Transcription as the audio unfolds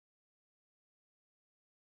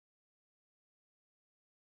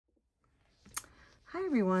Hi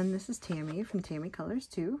everyone, this is Tammy from Tammy Colors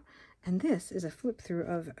 2, and this is a flip through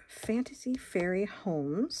of Fantasy Fairy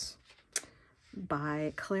Homes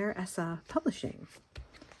by Clair Essa Publishing.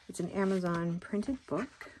 It's an Amazon printed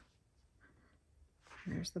book.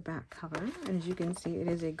 There's the back cover, and as you can see, it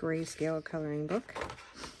is a grayscale coloring book.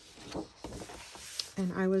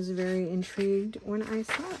 And I was very intrigued when I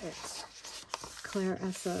saw it. Clair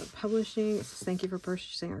Essa Publishing. It says, "Thank you for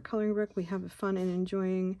purchasing our coloring book. We hope you have fun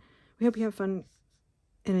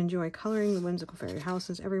and enjoy coloring the whimsical fairy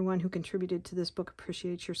houses. Everyone who contributed to this book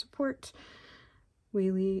appreciates your support.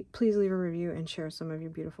 Please leave a review and share some of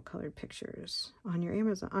your beautiful colored pictures on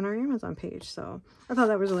our Amazon page." So I thought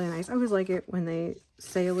that was really nice. I always like it when they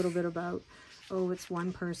say a little bit about, oh, it's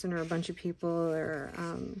one person or a bunch of people, or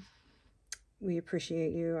we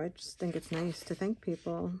appreciate you. I just think it's nice to thank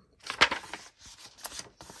people.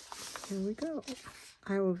 Here we go.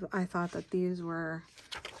 I thought that these were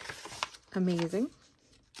amazing.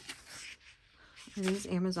 It is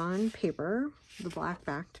Amazon paper, the black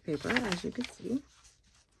backed paper, as you can see.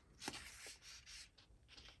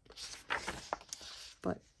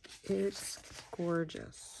 But it's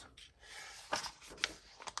gorgeous.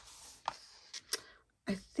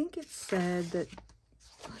 I think it said that,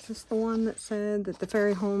 is this the one that said that the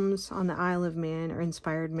fairy homes on the Isle of Man are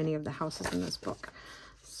inspired many of the houses in this book?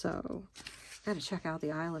 So, gotta check out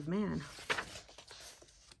the Isle of Man.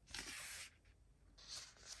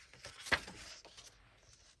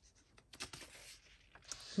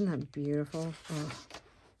 Isn't that beautiful? Oh. Oh,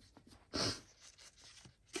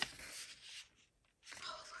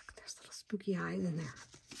 look, there's little spooky eyes in there.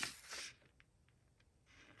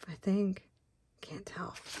 I think. Can't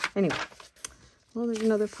tell. Anyway. Well, there's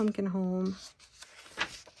another pumpkin home.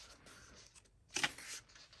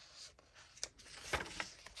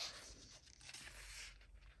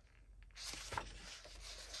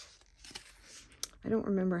 I don't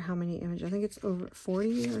remember how many images. I think it's over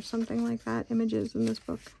 40 or something like that images in this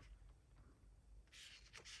book.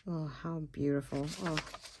 Oh, how beautiful. Oh.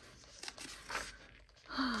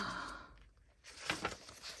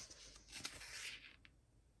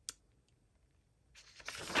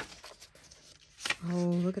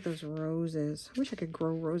 Oh, look at those roses. I wish I could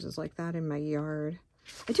grow roses like that in my yard.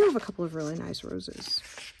 I do have a couple of really nice roses.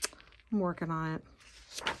 I'm working on it.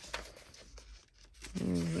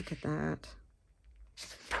 And look at that.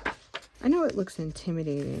 I know it looks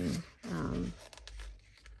intimidating.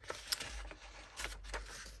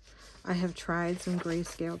 I have tried some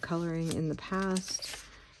grayscale coloring in the past,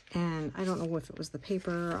 and I don't know if it was the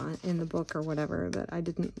paper in the book or whatever that I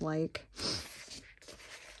didn't like.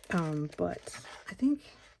 But I think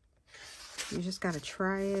you just got to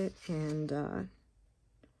try it, and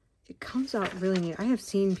it comes out really neat. I have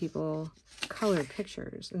seen people color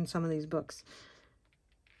pictures in some of these books,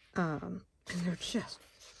 and they're just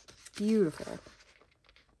beautiful.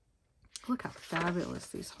 Look how fabulous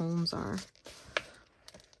these homes are.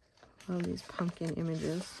 Love these pumpkin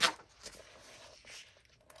images.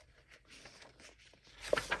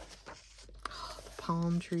 Oh, the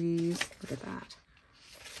palm trees. Look at that.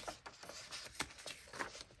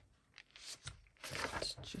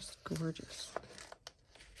 It's just gorgeous.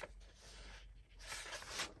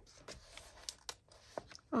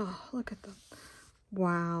 Oh, look at them.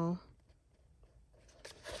 Wow.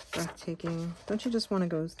 Breathtaking. Don't you just want to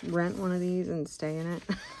go rent one of these and stay in it?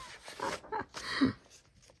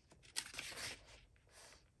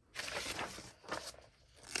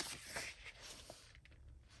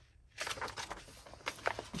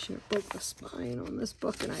 I should have broke the spine on this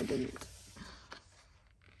book, and I didn't.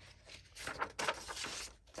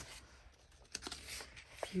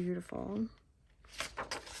 Beautiful.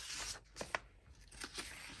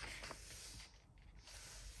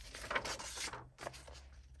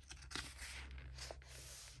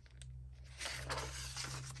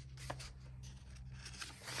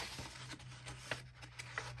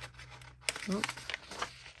 Oh,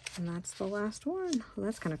 and that's the last one. Well,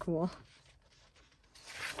 that's kind of cool.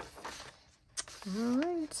 All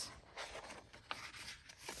right.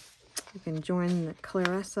 You can join the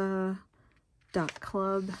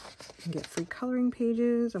clairessa.club and get free coloring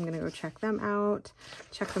pages. I'm going to go check them out.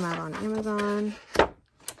 Check them out on Amazon.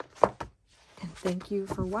 And thank you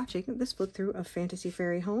for watching this flip through of Fantasy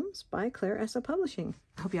Fairy Homes by Clair Essa Publishing.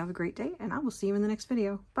 I hope you have a great day, and I will see you in the next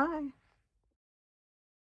video. Bye.